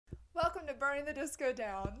burning the disco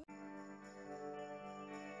down.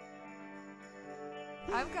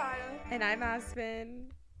 I'm Kaiya. And I'm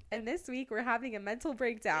Aspen. And this week we're having a mental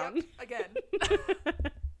breakdown. Yep, again.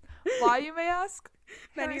 Why, you may ask?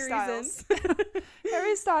 Many reasons.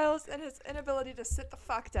 Harry Styles and his inability to sit the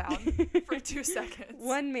fuck down for 2 seconds.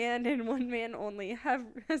 One man and one man only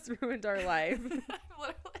has ruined our life. I'm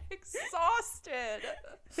literally exhausted.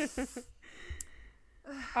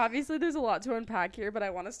 Obviously, there's a lot to unpack here, but I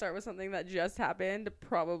want to start with something that just happened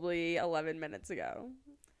probably 11 minutes ago.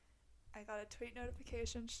 I got a tweet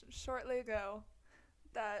notification shortly ago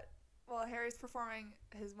that, well, Harry's performing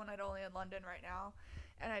his One Night Only in London right now,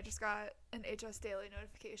 and I just got an HS Daily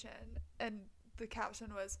notification, and the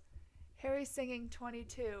caption was, Harry singing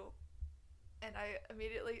 22, and I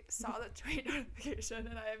immediately saw the tweet notification,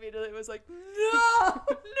 and I immediately was like, no.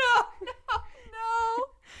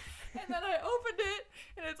 And then I opened it,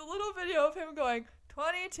 and it's a little video of him going,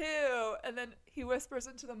 22, and then he whispers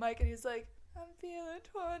into the mic, and he's like, I'm feeling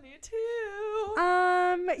 22.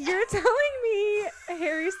 You're telling me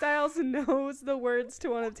Harry Styles knows the words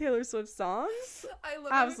to one of Taylor Swift's songs? I literally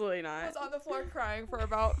Absolutely not. was on the floor crying for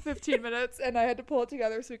about 15 minutes, and I had to pull it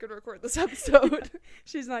together so we could record this episode.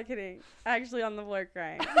 She's not kidding. Actually on the floor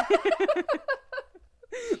crying.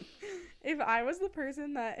 If I was the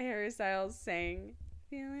person that Harry Styles sang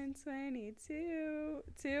feeling 22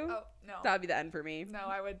 Oh, no. that would be the end for me.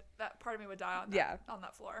 No, that part of me would die on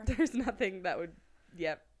that floor. There's nothing that would,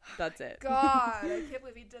 that's it. God, I can't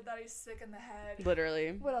believe he did that. He's sick in the head.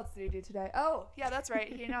 Literally. What else did he do today? Oh, yeah, that's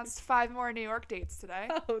right. He announced 5 more New York dates today.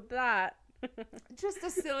 Oh, that. Just a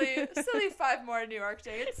silly 5 more New York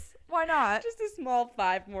dates. Why not? Just a small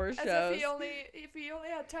 5 more shows. As if he only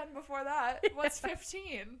had 10 before that. What's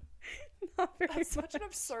 15? Not very That's much. such an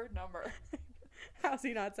absurd number. How's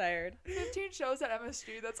he not tired? 15 shows at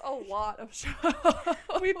MSG. That's a lot of shows.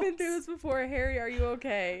 We've been through this before. Harry, are you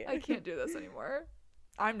okay? I can't do this anymore.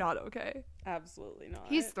 I'm not okay. Absolutely not.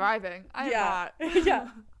 He's thriving. I am not. Yeah.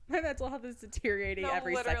 My mental health is deteriorating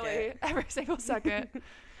every single second.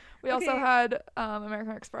 We also had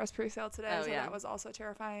American Express pre-sale today, that was also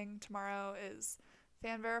terrifying. Tomorrow is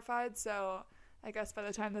fan verified, so I guess by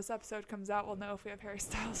the time this episode comes out, we'll know if we have Harry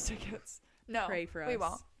Styles tickets. No, pray for us. We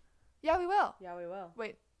won't. Yeah, we will. Yeah, we will.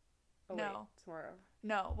 Wait. Oh, no. Wait, tomorrow.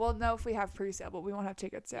 No, we'll know if we have pre-sale, but we won't have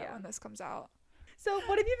tickets yet when this comes out. So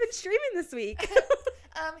what have you been streaming this week?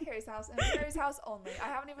 Harry's House and Harry's House only. I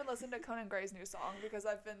haven't even listened to Conan Gray's new song because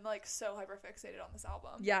I've been like so hyper fixated on this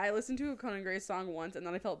album. Yeah, I listened to a Conan Gray song once and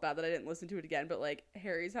then I felt bad that I didn't listen to it again, but like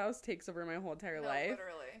Harry's House takes over my whole entire life.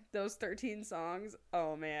 Literally. Those 13 songs,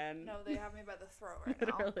 oh man. No, they have me by the throat right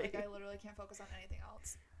now. Like I literally can't focus on anything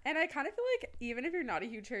else. And I kind of feel like even if you're not a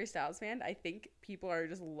huge Harry Styles fan, I think people are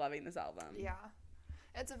just loving this album. Yeah.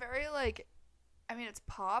 It's a very like, I mean it's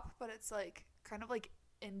pop, but it's like kind of like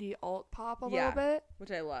indie alt pop a little bit,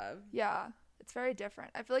 which I love. Yeah, it's very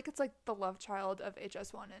different. I feel like it's like the love child of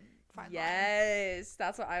HS1 and Fine Line. Yes,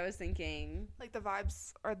 that's what I was thinking. Like the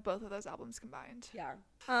vibes are both of those albums combined. Yeah.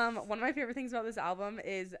 One of my favorite things about this album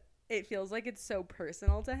is it feels like it's so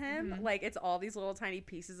personal to him. Mm-hmm. Like it's all these little tiny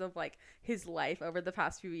pieces of like his life over the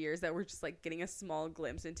past few years that we're just like getting a small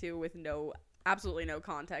glimpse into with absolutely no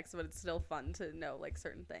context, but it's still fun to know like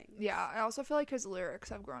certain things. Yeah, I also feel like his lyrics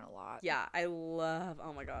have grown a lot. Yeah, I love,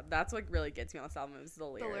 oh my god, that's what really gets me on this album is the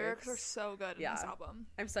lyrics. The lyrics are so good in this album.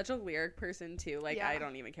 I'm such a lyric person too. Like I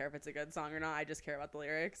don't even care if it's a good song or not. I just care about the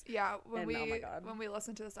lyrics. Yeah, when we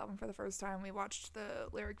listened to this album for the first time, we watched the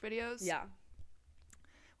lyric videos. Yeah.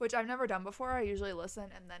 Which I've never done before. I usually listen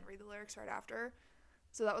and then read the lyrics right after.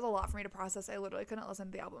 So that was a lot for me to process. I literally couldn't listen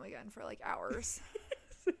to the album again for like hours.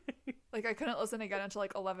 Like I couldn't listen again until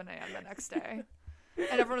like 11 a.m. the next day. And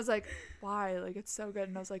everyone was like, why? Like it's so good.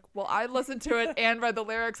 And I was like, well, I listened to it and read the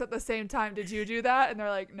lyrics at the same time. Did you do that? And they're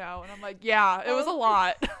like, no. And I'm like, yeah, it was a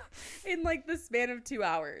lot. In like the span of 2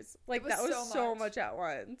 hours. Like that was so much at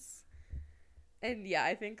once. And yeah,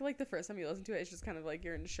 I think like the first time you listen to it, it's just kind of like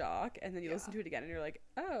you're in shock. And then you listen to it again and you're like,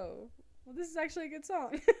 oh, well, this is actually a good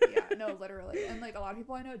song. Yeah, no, literally. And like a lot of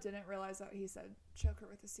people I know didn't realize that he said choke her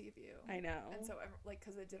with a sea view. I know. And so like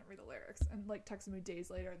because they didn't read the lyrics and like texted me days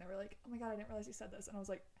later and they were like, oh my god, I didn't realize you said this. And I was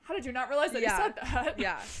like, how did you not realize that you said that?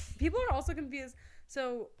 Yeah. People are also confused.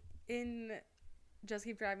 So in Just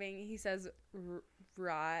Keep Driving, he says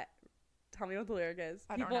tell me what the lyric is.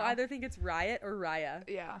 People either think it's Riot or Raya.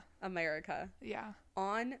 Yeah. America. Yeah.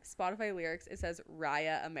 On Spotify lyrics, it says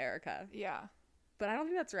Raya America. Yeah. But I don't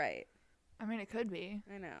think that's right. I mean, it could be.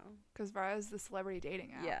 I know. Because Raya's the celebrity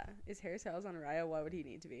dating app. Yeah. Is Harry Styles on Raya? Why would he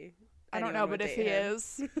need to be? I don't know, but if he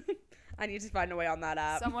is. I need to find a way on that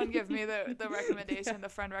app. Someone give me the recommendation, the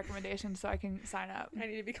friend recommendation, so I can sign up. I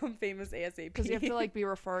need to become famous ASAP. Because you have to like be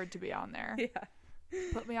referred to be on there. Yeah.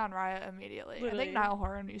 Put me on Raya immediately. Literally. I think Niall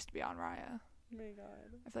Horan used to be on Raya. Oh my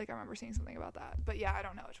god. I feel like I remember seeing something about that. But yeah, I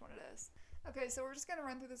don't know which one it is. Okay, so we're just going to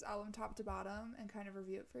run through this album top to bottom and kind of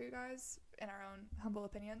review it for you guys in our own humble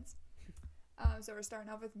opinions. So we're starting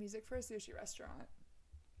off with Music for a Sushi Restaurant.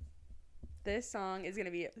 This song is going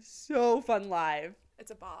to be so fun live.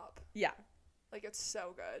 It's a bop. Yeah. Like, it's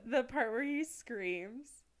so good. The part where he screams.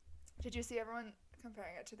 Did you see everyone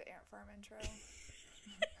comparing it to the Ant Farm intro?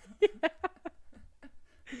 Yeah.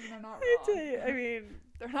 They're not wrong. I mean,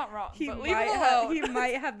 they're not wrong. He but leave it alone. He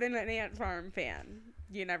might have been an Ant Farm fan.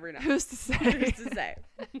 You never know. Who's to say? Who's to say?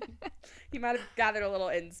 He might have gathered a little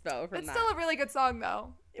inspo from It's that. still a really good song,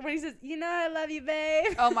 though. When he says, "You know I love you,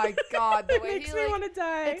 babe." Oh my god, the It way makes he me like, want to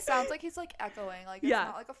die. it sounds like he's like echoing. Like, it's Yeah.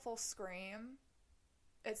 not like a full scream.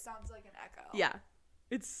 It sounds like an echo. Yeah.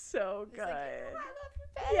 It's so He's good. like, "You know I love you,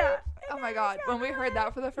 babe." Yeah. Oh my god, when we heard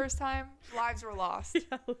that for the first time, lives were lost.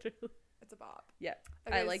 Yeah, literally. It's a bop. Yeah.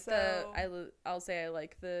 Okay, I like so- I'll say I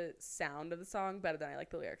like the sound of the song better than I like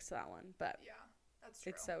the lyrics to that one, but Yeah, that's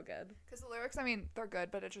true. it's so good. Because the lyrics, I mean, they're good,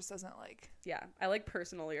 but it just doesn't like. Yeah. I like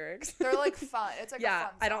personal lyrics. They're like fun. It's like a yeah, fun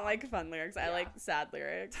song. I don't like fun lyrics. I Yeah. like sad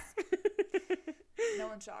lyrics. No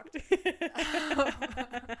one's shocked.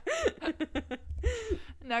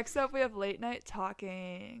 Next up, we have Late Night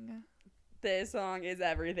Talking. This song is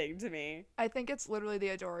everything to me. I think it's literally the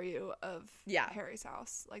Adore You of Yeah. Harry's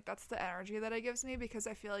house. Like, that's the energy that it gives me, because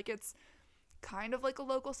I feel like it's kind of like a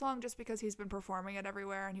local song just because he's been performing it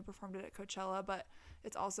everywhere and he performed it at Coachella, but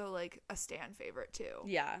it's also like a stan favorite too.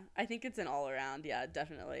 Yeah, I think it's an all around. Yeah,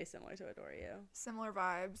 definitely similar to Adore You. Similar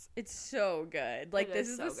vibes. It's so good. Like, It this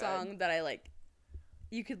is is so the good. song that I like.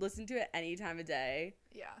 You could listen to it any time of day,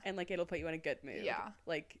 Yeah. and like it'll put you in a good mood. Yeah.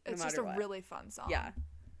 Like, no It's matter just a what. really fun song. Yeah.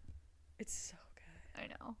 It's so good. I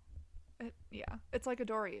know. Yeah. It's like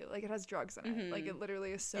Adore You. Like, it has drugs in it. Mhm. Like, it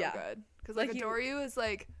literally is so Yeah. good. Because like Like, Adore You is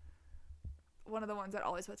like one of the ones that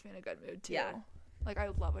always puts me in a good mood too. Yeah. Like, I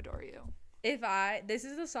love Adore You. This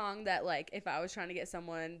is a song that, like, if I was trying to get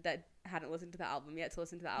someone that hadn't listened to the album yet to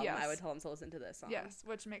listen to the album, Yes. I would tell them to listen to this song. Yes,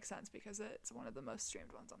 which makes sense because it's one of the most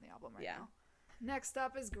streamed ones on the album right Yeah. now. Next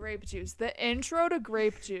up is Grape Juice. The intro to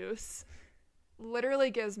Grape Juice literally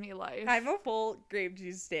gives me life. I'm a full grape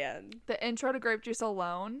juice stan. The intro to Grape Juice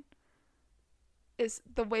alone is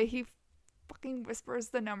the way he fucking whispers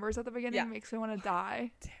the numbers at the beginning. Yeah. Makes me want to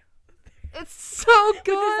die. It's so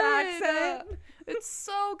good. With his accent. It's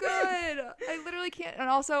so good. I literally can't. And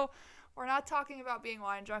also, we're not talking about being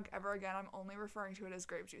wine drunk ever again. I'm only referring to it as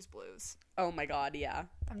Grape Juice Blues. Oh my god, yeah.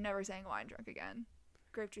 I'm never saying wine drunk again.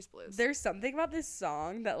 Grape Juice Blues. There's something about this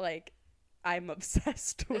song that, like, I'm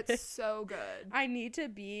obsessed with. It's so good. I need to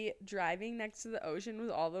be driving next to the ocean with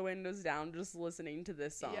all the windows down just listening to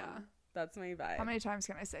this song. Yeah. That's my vibe. How many times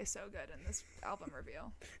can I say so good in this album review?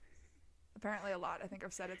 Apparently a lot. I think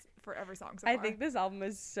I've said it for every song so far. I think this album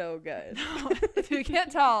is so good. If you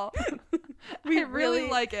can't tell, We I really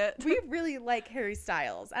like it. We really like Harry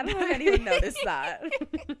Styles. I don't know if anyone noticed that.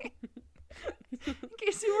 In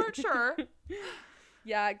case you weren't sure.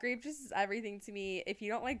 Yeah, grape juice is everything to me. If you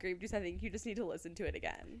don't like grape juice, I think you just need to listen to it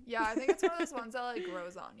again. Yeah, I think it's one of those ones that like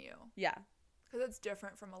grows on you. Yeah. Because it's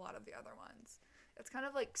different from a lot of the other ones. It's kind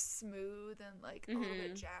of like smooth and like a little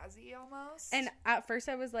bit jazzy almost. And at first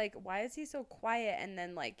I was like, why is he so quiet? And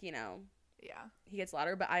then, like, you know, yeah. he gets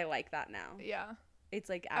louder, but I like that now. Yeah. It's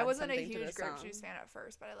like I wasn't a something to huge the Grape song. Juice fan at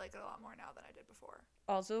first, but I like it a lot more now than I did before.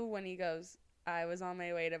 Also, when he goes, I was on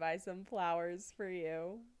my way to buy some flowers for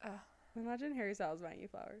you. Ugh. Imagine Harry Styles buying you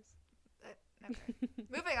flowers. Okay.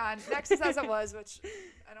 Moving on. Next is As It Was, which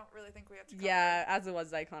I don't really think we have to cover. Yeah, As It Was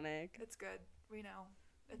is iconic. It's good. We know.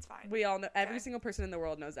 It's fine. We all know. Every Okay. single person in the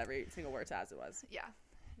world knows every single word to As It Was. Yeah.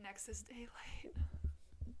 Next is Daylight.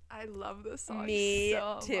 I love this song Me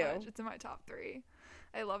so too. much. It's in my top 3.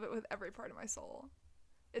 I love it with every part of my soul.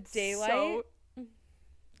 It's Daylight? so...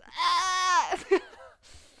 Ah!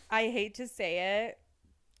 I hate to say it,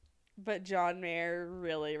 but John Mayer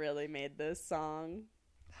really, really made this song.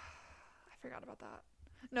 I forgot about that.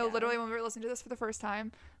 No, Yeah. literally when we were listening to this for the first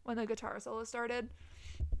time, when the guitar solo started,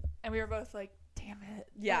 and we were both like, damn it.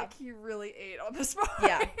 Yeah. Like, he really ate on this part.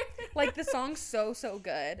 Yeah. Like, the song's so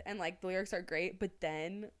good, and, like, the lyrics are great, but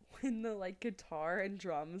then when the, like, guitar and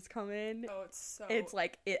drums come in, Oh, it's so... it's,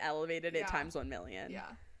 like, it elevated Yeah. it times 1,000,000. Yeah.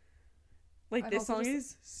 Like, And this also song just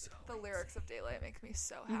is so The lyrics of Daylight make me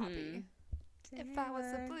so happy. If I was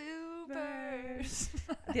a bluebird.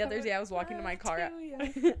 The other day I was walking to my car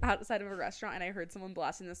outside of a restaurant and I heard someone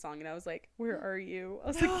blasting this song and I was like, where are you? I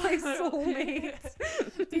was like, my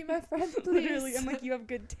soulmate. Be my friend, please. Literally, I'm like, you have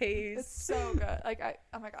good taste. It's so good. Like,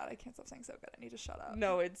 oh my god, I can't stop saying so good. I need to shut up.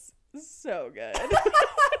 No, it's so good.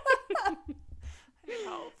 I need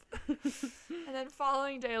help. And then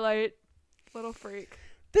Following Daylight, Little Freak.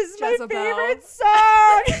 This is Jezebel. my favorite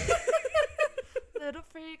song. Little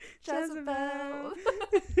Freak, Jezebel.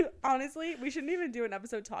 Honestly, we shouldn't even do an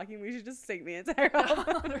episode talking. We should just sing the entire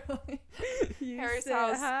album. Harry's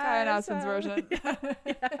house, Kaiya and Aspen's version.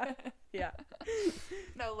 Yeah.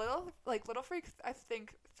 No, Little Freak, I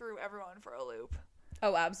think, threw everyone for a loop.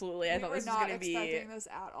 Oh, absolutely. I thought this was going to be... We were not expecting this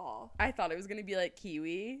at all. I thought it was going to be like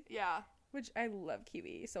Kiwi. Yeah. Which I love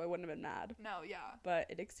Kiwi, so I wouldn't have been mad. No, yeah. But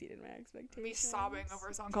it exceeded my expectations. Me sobbing over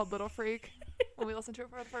a song called Little Freak when we listened to it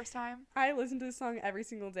for the first time. I listen to this song every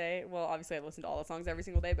single day. Well, obviously I listen to all the songs every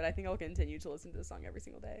single day, but I think I'll continue to listen to this song every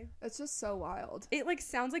single day. It's just so wild. It like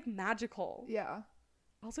sounds like magical. Yeah.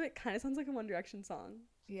 Also, it kind of sounds like a One Direction song.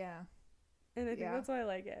 Yeah. And I think that's why I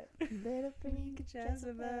like it. Little Freak,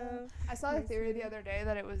 Jezebel. I saw a theory the other day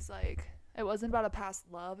that it was like, it wasn't about a past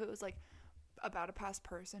love. It was like about a past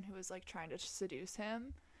person who was like trying to seduce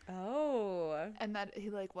him. Oh. And that he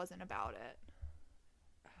like wasn't about it.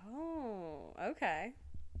 Oh, okay.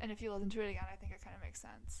 And if you listen to it again, I think it kind of makes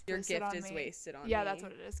sense. Your gift is wasted on me. Yeah, that's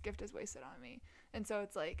what it is. Gift is wasted on me. And so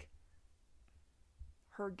it's like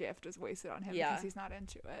her gift is wasted on him because he's not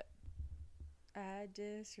into it. I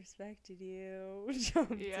disrespected you.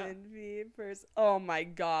 Jumped in feet first. Oh my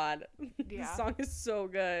god. Yeah. This song is so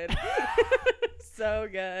good. So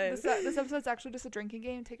good. This episode's actually just a drinking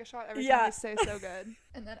game. Take a shot every time you say so good.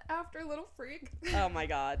 And then after Little Freak. Oh my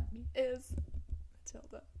god. Is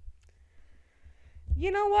Matilda.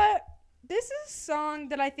 You know what? This is a song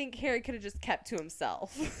that I think Harry could have just kept to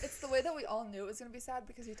himself. It's the way that we all knew it was going to be sad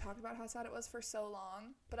because he talked about how sad it was for so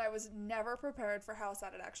long, but I was never prepared for how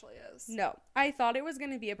sad it actually is. No. I thought it was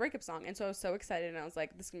going to be a breakup song, and so I was so excited, and I was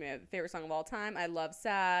like, this is going to be my favorite song of all time. I love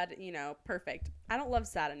sad, perfect. I don't love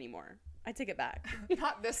sad anymore. I take it back.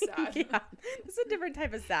 Not this sad. Yeah. This is a different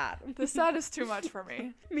type of sad. The sad is too much for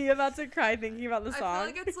me. Me about to cry thinking about the song. I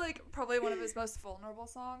feel like it's like probably one of his most vulnerable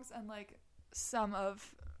songs and like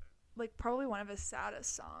probably one of his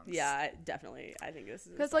saddest songs. Yeah, definitely. I think this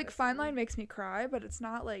is because like Fine Line makes me cry, but it's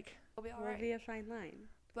not like it'll be alright. Will be a fine line.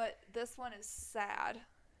 But this one is sad.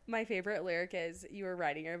 My favorite lyric is "You were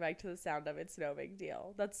riding your bike to the sound of It's No Big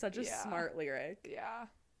Deal." That's such a smart lyric. Yeah,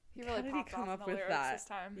 he really popped come off up in the with lyrics that this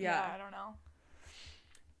time. Yeah, I don't know.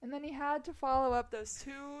 And then he had to follow up those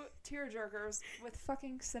two tearjerkers with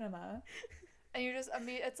fucking Cinema, and you just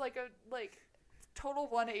it's like a total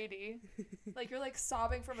 180. Like you're like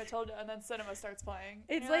sobbing for Matilda and then Cinema starts playing.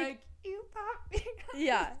 It's like you pop me.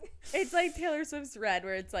 Yeah. It's like Taylor Swift's Red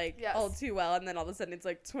where it's like all too well and then all of a sudden it's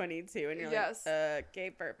like 22 and you're like okay,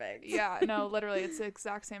 perfect. Yeah, no, literally it's the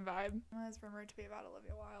exact same vibe. It's rumored to be about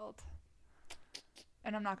Olivia Wilde.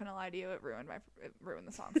 And I'm not gonna lie to you, it ruined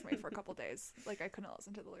the song for me for a couple days. Like I couldn't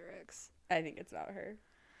listen to the lyrics. I think it's about her.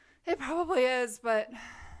 It probably is, but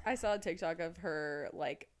I saw a TikTok of her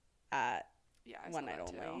like at One Night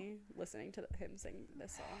Only listening to him sing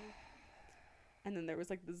this song, and then there was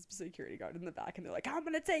like this security guard in the back and they're like, I'm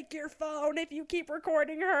gonna take your phone if you keep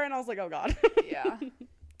recording her, and I was like, oh god. Yeah.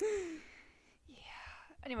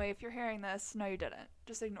 Anyway, if you're hearing this, no you didn't,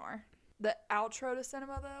 just ignore the outro to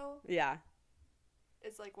Cinema though.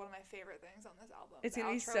 It's like one of my favorite things on this album. It's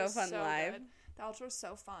gonna be so fun live. Good. The outro is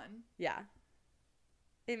so fun. Yeah,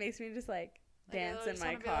 it makes me just like dance in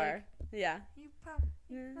my car. Like, yeah. You pop,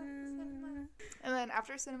 Cinema. And then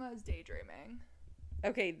after Cinema is Daydreaming.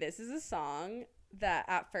 Okay, this is a song that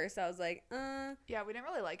at first I was like, yeah, we didn't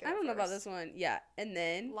really like it. I don't know about this one. Yeah, and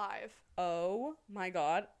then live. Oh my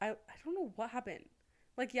god, I don't know what happened.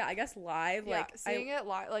 Like, yeah, I guess live. Yeah, like seeing it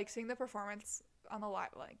live, like seeing the performance on the live,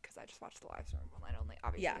 like because I just watched the live stream One Night Only.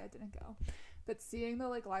 Obviously, I didn't go, but seeing the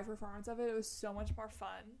like live performance of it was so much more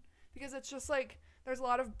fun because it's just like there's a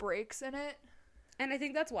lot of breaks in it. And I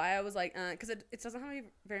think that's why I was like, because it doesn't have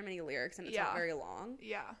very many lyrics and it's not very long.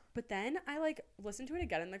 Yeah. But then I like listened to it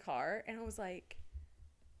again in the car and I was like,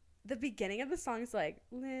 the beginning of the song is like,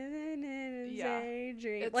 living in a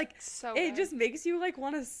daydream. It's like, so it good. just makes you like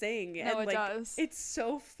want to sing. No, and, it like, does. It's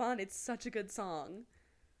so fun. It's such a good song.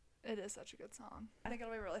 It is such a good song. I think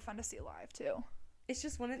it'll be really fun to see live too. It's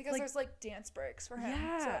just one of because there's like dance breaks for him,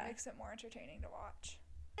 so it makes it more entertaining to watch.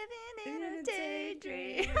 Living in a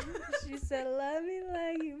daydream. She said, "Love me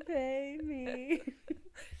like you pay me."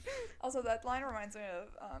 Also, that line reminds me of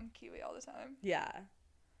Kiwi all the time. Yeah.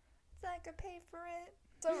 It's like I paid for it.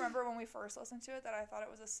 So I remember when we first listened to it that I thought it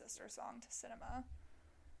was a sister song to Cinema.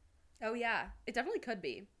 Oh yeah, it definitely could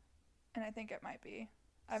be. And I think it might be.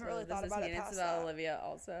 I haven't really thought about it past it's about that. Olivia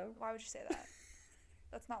also. Why would you say that?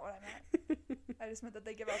 That's not what I meant. I just meant that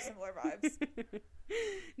they give off similar vibes.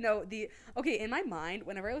 No, okay, in my mind,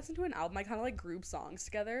 whenever I listen to an album, I kind of like group songs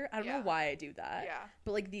together. I don't know why I do that. Yeah.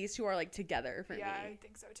 But like these two are like together for me. Yeah, I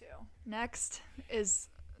think so too. Next is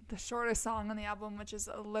the shortest song on the album, which is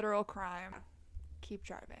a literal crime. Keep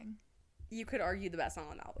Driving. You could argue the best song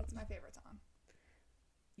on the album. It's my favorite song.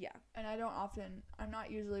 Yeah. And I'm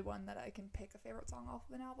not usually one that I can pick a favorite song off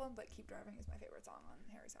of an album, but Keep Driving is my favorite song on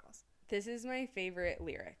Harry's House. This is my favorite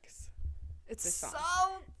lyrics. It's so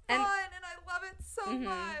fun, and I love it so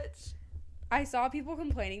much. I saw people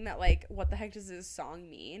complaining that, like, what the heck does this song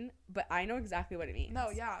mean? But I know exactly what it means. No,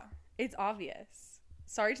 yeah. It's obvious.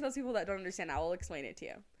 Sorry to those people that don't understand. I will explain it to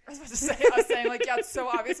you. I was saying, like, yeah, it's so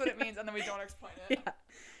obvious what it means, and then we don't explain it. Yeah.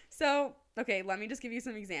 So, okay, let me just give you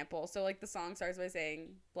some examples. So, like, the song starts by saying,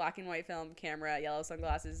 black and white film, camera, yellow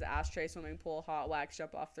sunglasses, ashtray, swimming pool, hot wax,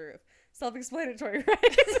 jump off the roof. Self-explanatory,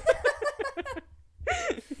 right?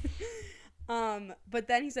 But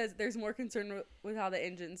then he says, there's more concern with how the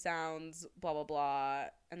engine sounds, blah, blah, blah.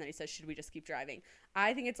 And then he says, should we just keep driving?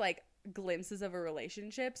 I think it's, like, glimpses of a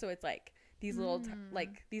relationship. So it's, like, these little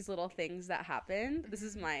these little things that happen. This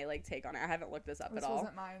is my like take on it. I haven't looked this up at all. This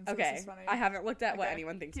wasn't mine, so okay, this is funny. I haven't looked at what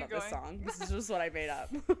anyone thinks about this song. This is just what I made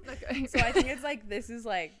up. Okay. So I think it's like this is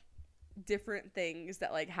like different things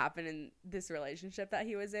that like happen in this relationship that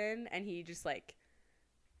he was in, and he just like,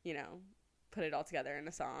 you know, put it all together in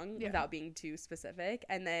a song without being too specific.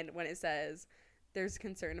 And then when it says there's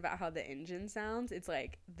concern about how the engine sounds, it's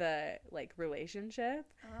like the like relationship.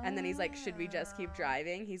 And then he's like, should we just keep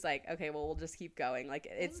driving? He's like, okay, well, we'll just keep going. Like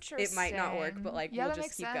it might not work, but like we'll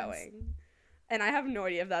just keep going. And I have no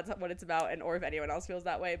idea if that's what it's about and or if anyone else feels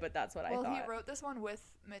that way, but that's what I thought. Well, he wrote this one with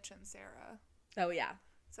Mitch and Sarah. Oh yeah.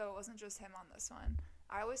 So it wasn't just him on this one.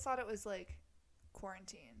 I always thought it was like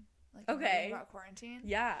quarantine. Like about quarantine.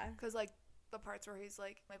 Yeah. Because like the parts where he's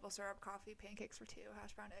like maple syrup, coffee, pancakes for two,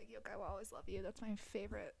 hash brown, egg yolk, I will always love you. That's my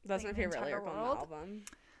favorite. That's my favorite lyric on the album.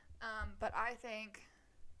 But I think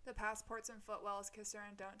the passports and footwells, kiss her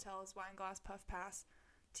and don't tell, is wine glass, puff pass,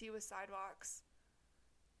 tea with sidewalks,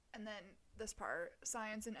 and then this part,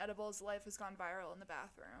 science and edibles, life has gone viral in the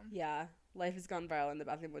bathroom. Yeah, life has gone viral in the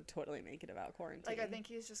bathroom would totally make it about quarantine. Like I think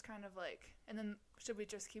he's just kind of like, and then should we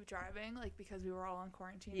just keep driving? Like because we were all on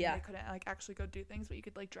quarantine, yeah, and we couldn't like actually go do things, but you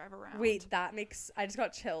could like drive around. Wait, I just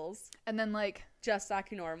got chills. And then like just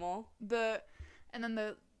acting normal. And then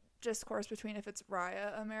the discourse between if it's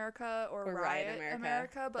Raya America or Riot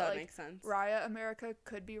America, but that like makes sense. Raya America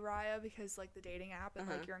could be Raya because like the dating app and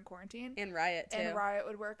like you're in quarantine, and Riot too. And Riot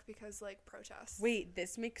would work because like protests. Wait,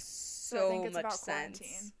 this makes so much sense.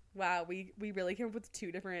 Quarantine. Wow, we really came up with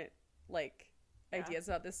two different like ideas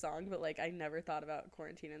about this song, but like I never thought about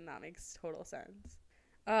quarantine, and that makes total sense.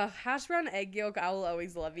 Hash brown egg yolk, I will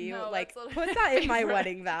always love you. No, like put that in my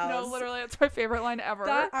wedding vows. No, literally, it's my favorite line ever.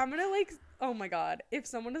 I'm gonna like, oh my god, if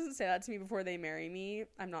someone doesn't say that to me before they marry me,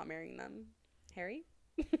 I'm not marrying them. Harry?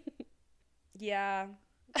 Yeah.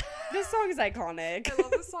 This song is iconic. I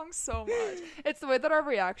love this song so much. It's the way that our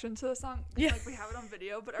reaction to the song, yeah, like we have it on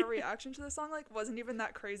video, but our reaction to the song like wasn't even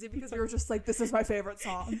that crazy because we were just like, this is my favorite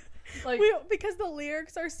song. Like because the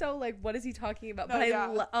lyrics are so like, what is he talking about? No,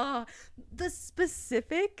 but I the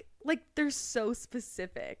specific, like they're so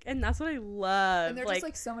specific, and that's what I love. And they're just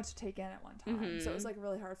like so much to take in at one time, so it was like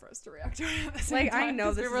really hard for us to react to it at the same like time. I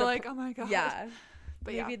know this we were like, oh my god, yeah.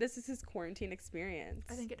 But maybe this is his quarantine experience.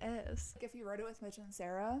 I think it is. Like if you wrote it with Mitch and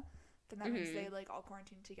Sarah, then that means they like all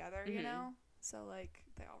quarantined together, you know? So like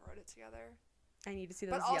they all wrote it together. I need to see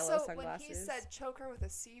those but yellow also, sunglasses. When he said choke her with a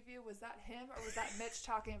sea view, was that him or was that Mitch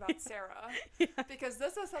talking about Sarah? Yeah. Because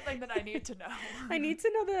this is something that I need to know. I need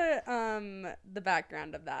to know the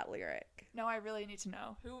background of that lyric. No, I really need to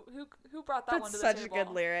know. Who brought that one to the table? That's such a good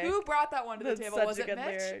lyric. Who brought that one to the table? Was it Mitch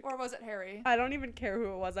lyric. or was it Harry? I don't even care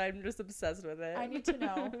who it was. I'm just obsessed with it. I need to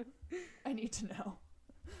know. I need to know.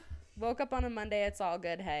 Woke up on a Monday, it's all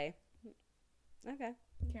good, hey. Okay.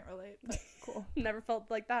 Can't relate, but cool. Never felt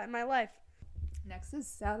like that in my life. Next is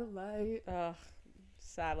Satellite. Ugh.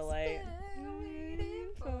 Satellite. Still waiting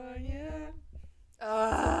for you.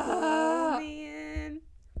 Pull me in.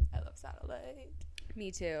 I love Satellite. Me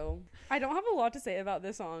too. I don't have a lot to say about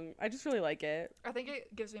this song. I just really like it. I think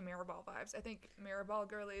it gives me Mirrorball vibes. I think Mirrorball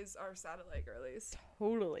girlies are Satellite girlies.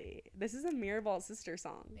 Totally. This is a Mirrorball sister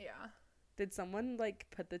song. Yeah. Did someone like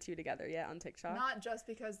put the two together yet on TikTok? Not just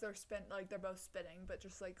because they're they're both spinning, but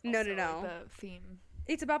just like also, no. Like, the theme.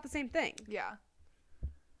 It's about the same thing. Yeah.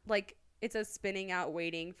 Like it's a spinning out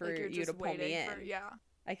waiting for you to pull me in. Yeah.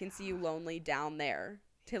 I can see you lonely down there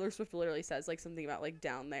Taylor Swift literally says like something about like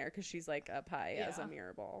down there because she's like up high as a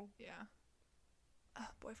mirror ball. Yeah.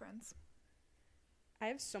 Boyfriends. I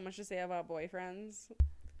have so much to say about boyfriends.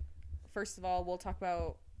 First of all, we'll talk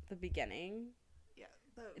about the beginning. Yeah.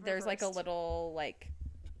 There's like a little like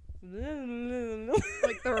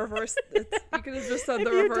like the reverse. You could have just said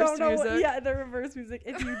the reverse music. Yeah, the reverse music.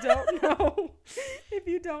 If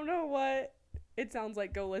you don't know what it sounds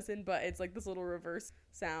like, go listen. But it's like this little reverse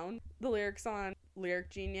sound. The lyrics on Lyric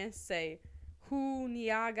Genius say, "Hu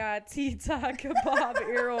niaga tita kebab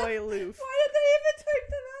iroi loof." Why did they even take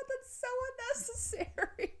them out? That's so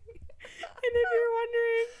unnecessary. And if you're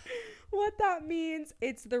wondering what that means,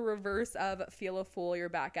 it's the reverse of "Feel a Fool, You're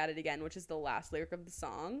Back at It Again," which is the last lyric of the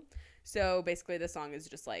song. So basically the song is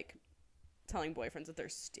just like telling boyfriends that they're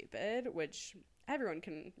stupid, which everyone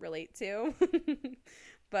can relate to.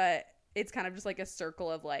 But it's kind of just like a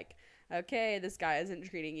circle of like, okay, this guy isn't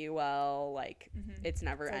treating you well, like it's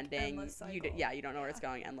never ending. You don't know where it's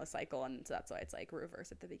going, endless cycle. And so that's why it's like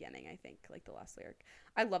reverse at the beginning, I think, like the last lyric.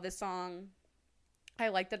 I love this song. I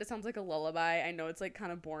like that it sounds like a lullaby. I know it's like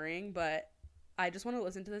kind of boring, but I just want to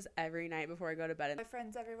listen to this every night before I go to bed. My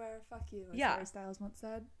friends everywhere, fuck you, as Yeah. Harry Styles once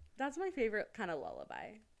said. That's my favorite kind of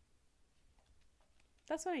lullaby.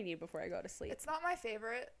 That's what I need before I go to sleep. It's not my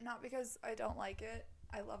favorite, not because I don't like it.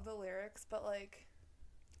 I love the lyrics, but like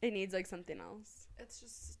it needs like something else. It's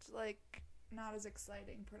just like not as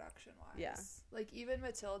exciting production wise. Yeah. Like even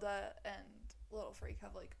Matilda and Little Freak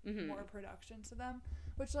have like more production to them,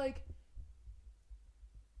 which like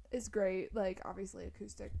is great. Like obviously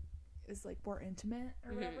acoustic is like more intimate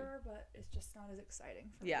or whatever, but it's just not as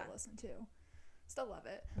exciting for me to listen to. Still love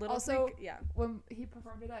it. Little also, Freak, when he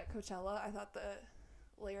performed it at Coachella, I thought the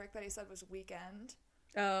lyric that he said was weekend.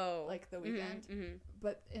 Oh. Like the weekend.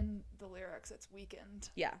 But in the lyrics, it's weekend.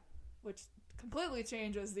 Yeah. Which completely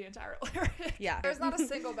changes the entire lyric. Yeah. There's not a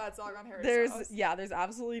single bad song on Harry Styles. Yeah, there's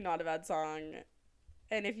absolutely not a bad song.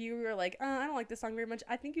 And if you were like, I don't like this song very much,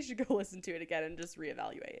 I think you should go listen to it again and just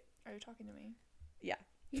reevaluate. Are you talking to me? Yeah.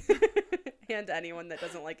 And to anyone that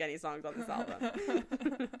doesn't like any songs on this album.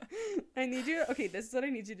 This is what I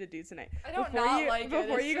need you to do tonight. I don't like it.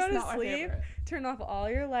 Before it's you just go to not sleep, turn off all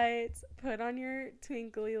your lights, put on your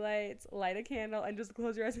twinkly lights, light a candle, and just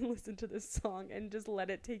close your eyes and listen to this song and just let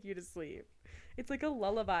it take you to sleep. It's like a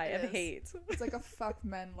lullaby of hate. It's like a fuck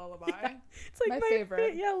men lullaby. Yeah. It's like my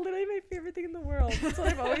favorite. Literally my favorite thing in the world. That's what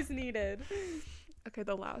I've always needed. Okay,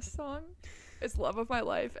 the last song is Love of My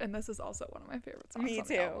Life, and this is also one of my favorite songs on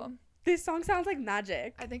the album. This song sounds like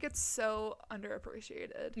magic. I think it's so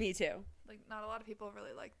underappreciated. Me too. Like, not a lot of people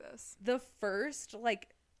really like this. The first,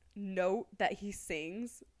 note that he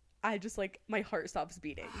sings, I just, my heart stops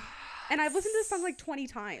beating. And I've listened to this song, 20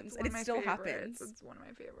 times, and it still happens. It's one of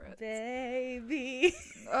my favorites. Baby,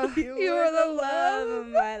 you are the love of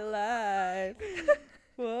my life.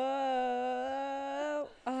 Whoa.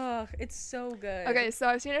 Oh, it's so good. Okay, so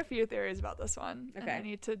I've seen a few theories about this one. Okay.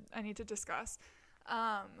 And I need to discuss.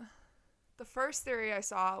 The first theory I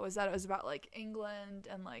saw was that it was about England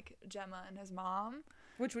and Gemma and his mom,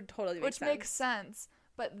 which would totally make sense. Which makes sense.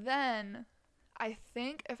 But then I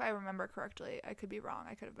think, if I remember correctly, I could be wrong.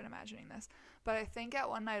 I could have been imagining this, but I think at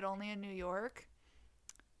One Night Only in New York,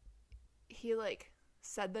 he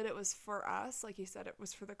said that it was for us. He said it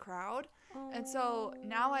was for the crowd. Oh. And so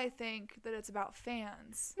now I think that it's about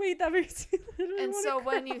fans. Wait, that makes me literally And so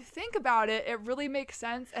when you think about it, it really makes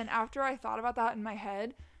sense. And after I thought about that in my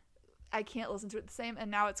head, I can't listen to it the same.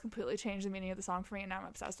 And now it's completely changed the meaning of the song for me. And now I'm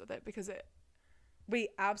obsessed with it because it. Wait,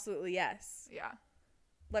 absolutely yes. Yeah.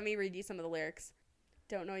 Let me read you some of the lyrics.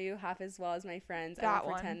 Don't know you half as well as my friends. That I don't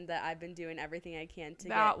one. Pretend that I've been doing everything I can to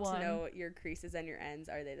that get one. to know your creases and your ends.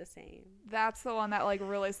 Are they the same? That's the one that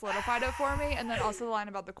really solidified it for me. And then also the line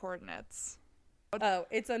about the coordinates. Oh,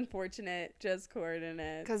 it's unfortunate, just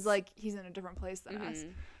coordinates. Because he's in a different place than us.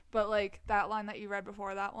 But that line that you read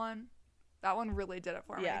before that one really did it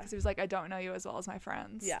for me. Because he was I don't know you as well as my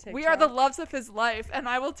friends. Yeah. We are the loves of his life, and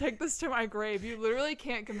I will take this to my grave. You literally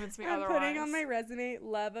can't convince me otherwise. I'm putting on my resume,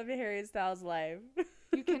 love of Harry Styles' life.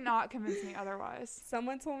 You cannot convince me otherwise.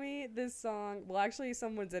 Someone told me this song. Well, actually,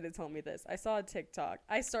 someone didn't tell me this. I saw a TikTok.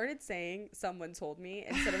 I started saying someone told me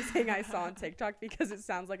instead of saying I saw on TikTok because it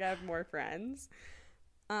sounds like I have more friends.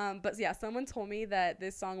 But yeah, someone told me that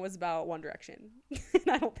this song was about One Direction. And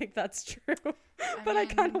I don't think that's true. I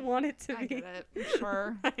kind of want it to be. I get it.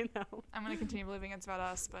 Sure. I know. I'm going to continue believing it's about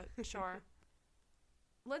us, but sure.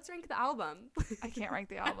 Let's rank the album. I can't rank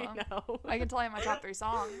the album. I know. I can tell you my top 3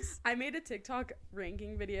 songs. I made a TikTok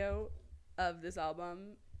ranking video of this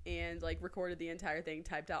album, and like recorded the entire thing,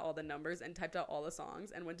 typed out all the numbers and typed out all the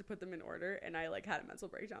songs and went to put them in order, and I like had a mental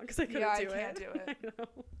breakdown because I couldn't do it. I can't do it. I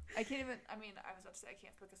know. I can't even, I mean, I was about to say I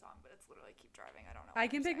can't pick a song, but it's literally Keep Driving. I don't know. I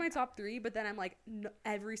can pick my top 3, but then I'm like,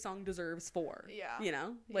 every song deserves 4. Yeah. You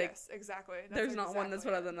know? Like, yes, exactly. There's not one that's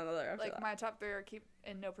better than another. Like, my top 3 are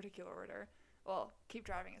in no particular order. Well, Keep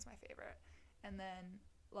Driving is my favorite. And then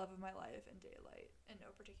Love of My Life and Daylight in no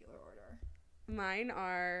particular order. Mine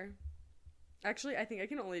are... Actually, I think I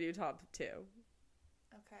can only do top 2.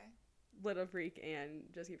 Okay. Little Freak and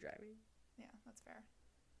Just Keep Driving. Yeah, that's fair.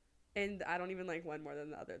 And I don't even like one more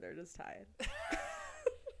than the other. They're just tied.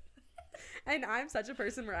 And I'm such a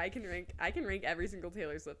person where I can rank every single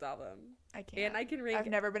Taylor Swift album. I can't. And I can rank I've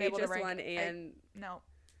never been able to rank one and no.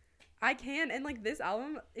 I can, and like this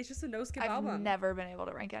album, it's just a no skip album. I've never been able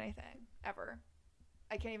to rank anything ever.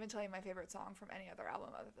 I can't even tell you my favorite song from any other album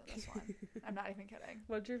other than this one. I'm not even kidding.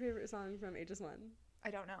 What's your favorite song from HS1? I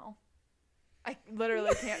don't know. I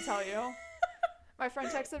literally can't tell you. My friend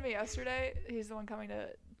texted me yesterday. He's the one coming to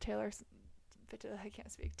Taylor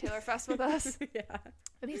Fest with us. Yeah.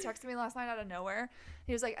 And he texted me last night out of nowhere.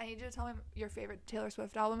 He was like, I need you to tell me your favorite Taylor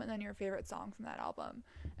Swift album and then your favorite song from that album.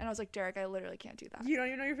 And I was like, Derek, I literally can't do that. You don't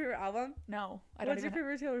even know your favorite album? No. I don't. What's your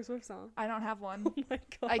favorite Taylor Swift song? I don't have one. Oh my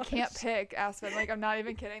god. I can't pick, Aspen. Like, I'm not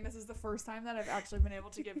even kidding. This is the first time that I've actually been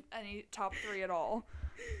able to give any top 3 at all.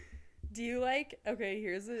 Do you like... Okay,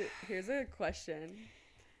 here's a question.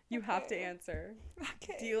 You have to answer.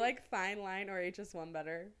 Okay. Do you like Fine Line or HS1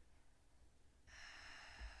 better?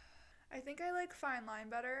 I think I like Fine Line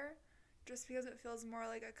better just because it feels more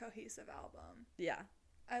like a cohesive album. Yeah.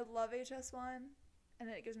 I love HS1 and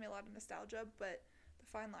it gives me a lot of nostalgia, but the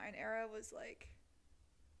Fine Line era was like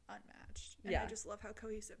unmatched. And yeah. I just love how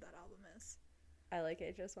cohesive that album is. I like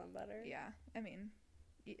HS1 better. Yeah. I mean,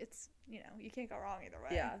 it's, you can't go wrong either way.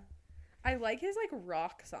 Yeah. I like his like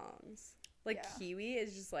rock songs. Like Kiwi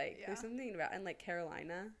is just like there's something about, and like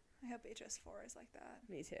Carolina. I hope HS4 is like that.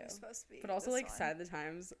 Me too. It's supposed to be. But also like Sign of the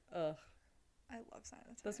Times. Ugh. I love Sign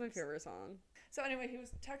of the Times. That's my favorite song. So anyway, he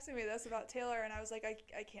was texting me this about Taylor, and I was like,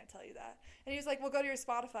 I can't tell you that. And he was like, well, go to your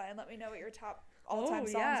Spotify and let me know what your top all-time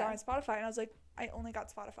songs are on Spotify. And I was like, I only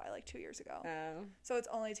got Spotify like 2 years ago. Oh. So it's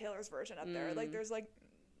only Taylor's version up there. Like there's like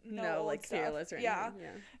no like Fearless or anything.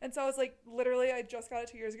 Yeah. And so I was like, literally, I just got it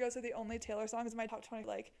 2 years ago. So the only Taylor song is my top 20,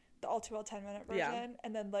 like the all too well 10-minute version,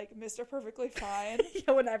 and then like Mr. Perfectly Fine.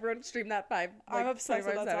 Yeah, when everyone streamed that I'm obsessed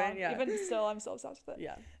with that song. Yeah. Even still, I'm still obsessed with it.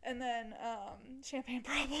 Yeah. And then Champagne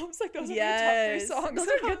Problems, like those are my top 3 songs. Those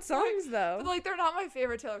are good songs though. But like they're not my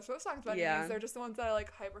favorite Taylor Swift songs by any means. They're just the ones that I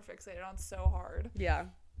like hyper fixated on so hard. Yeah.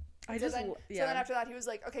 So then after that he was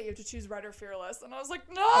like, okay, you have to choose Red or Fearless, and I was like,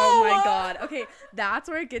 no. Oh my god. Okay, that's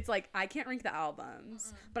where it gets like I can't rank the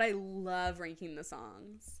albums, but I love ranking the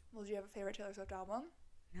songs. Well, do you have a favorite Taylor Swift album?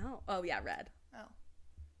 No. Oh yeah, Red. Oh,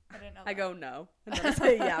 I didn't know. I go no, and then I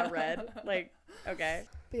say yeah, Red. Like okay.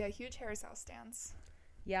 But yeah, huge Harry's House stance.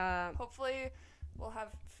 Yeah. Hopefully, we'll have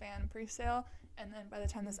fan pre-sale, and then by the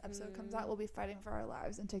time this episode comes out, we'll be fighting for our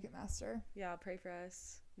lives in Ticketmaster. Yeah, pray for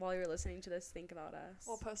us. While you're listening to this, think about us.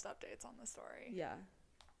 We'll post updates on the story. Yeah.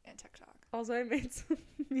 And TikTok. Also, I made some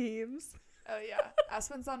memes. Oh yeah,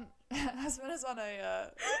 Aspen is on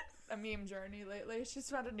a meme journey lately. She's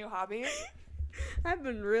found a new hobby. I've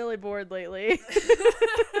been really bored lately. Aspen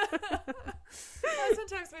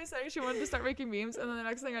texted me saying she wanted to start making memes, and then the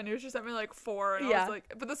next thing I knew, she sent me like 4, and I was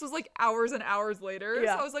like, but this was like hours and hours later. So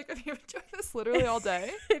I was like, have you been doing this literally all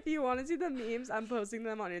day? If you want to see the memes, I'm posting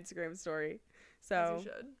them on Instagram story. So as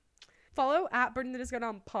you should. Follow at Burning the Disco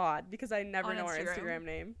Down Pod because I never know our Instagram. Instagram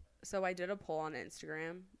name. So I did a poll on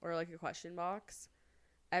Instagram, or like a question box.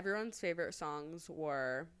 Everyone's favorite songs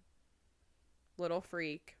were Little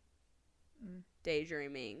Freak,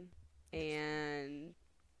 Daydreaming, and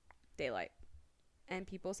Daylight. And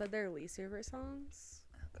people said their least favorite songs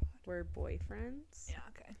were Boyfriends. Yeah,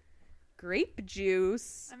 okay. Grape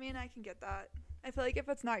Juice. I mean, I can get that. I feel like if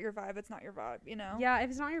it's not your vibe, it's not your vibe, you know? Yeah, if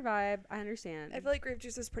it's not your vibe, I understand. I feel like Grape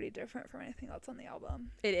Juice is pretty different from anything else on the album.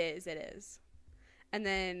 It is. And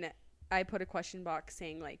then I put a question box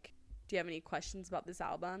saying, like, do you have any questions about this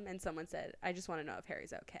album? And someone said, I just want to know if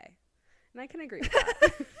Harry's okay. And I can agree with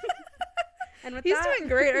that. And with he's doing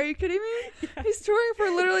great. Are you kidding me? Yeah. He's touring for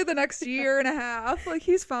literally the next year and a half. Like,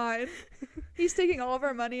 he's fine. He's taking all of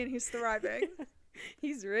our money and he's thriving.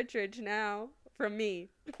 He's rich now. From me.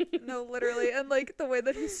 No, literally. And like the way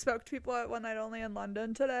that he spoke to people at One Night Only in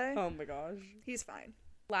London today. Oh my gosh. He's fine.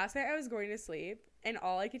 Last night I was going to sleep and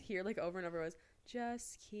all I could hear like over and over was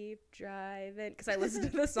just keep driving, because I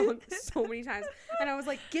listened to the song so many times, and I was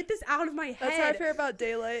like, get this out of my head. That's how I feel about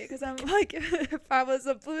Daylight, because I'm like, if I was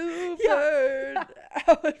a bluebird,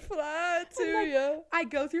 I would fly to you. I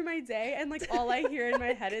go through my day, and like all I hear in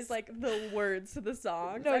my head is like the words to the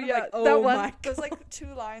song. No, and yeah, I'm like, oh that my one, God. those like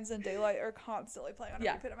 2 lines in Daylight are constantly playing on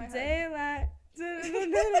repeat in my head. Daylight.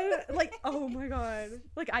 Like, oh my God.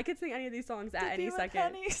 Like, I could sing any of these songs at any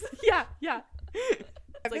second. Yeah.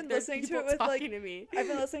 I've like been listening to it with like to me. I've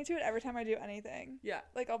been listening to it every time I do anything. Yeah.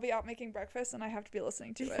 Like I'll be out making breakfast and I have to be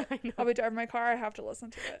listening to it. I know. I'll be driving my car, I have to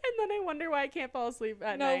listen to it. And then I wonder why I can't fall asleep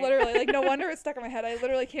at No, night. literally, like no wonder it's stuck in my head. I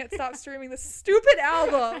literally can't stop streaming this stupid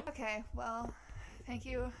album. Okay, well, thank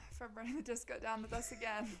you for burning the disco down with us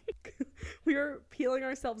again. We are peeling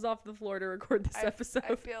ourselves off the floor to record this episode.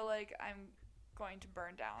 I feel like I'm going to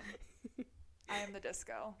burn down. I am the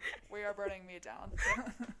disco. We are burning me down.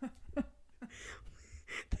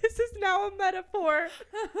 This is now a metaphor.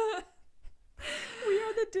 We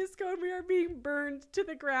are the disco and we are being burned to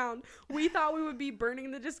the ground. We thought we would be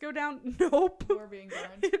burning the disco down. Nope. We're being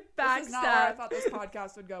burned. Backstab. This is not where I thought this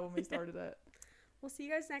podcast would go when we started it. We'll see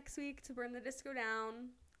you guys next week to burn the disco down.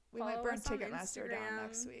 We Follow might burn us on Ticketmaster down Instagram.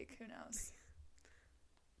 next week. Who knows?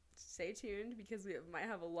 Stay tuned because we might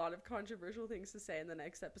have a lot of controversial things to say in the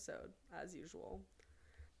next episode, as usual.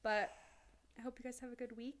 But I hope you guys have a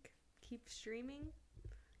good week. Keep streaming.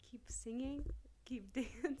 Keep singing. Keep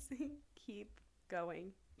dancing. Keep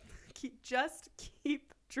going. Just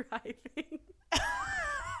keep driving. And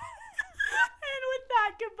with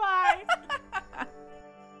that, goodbye.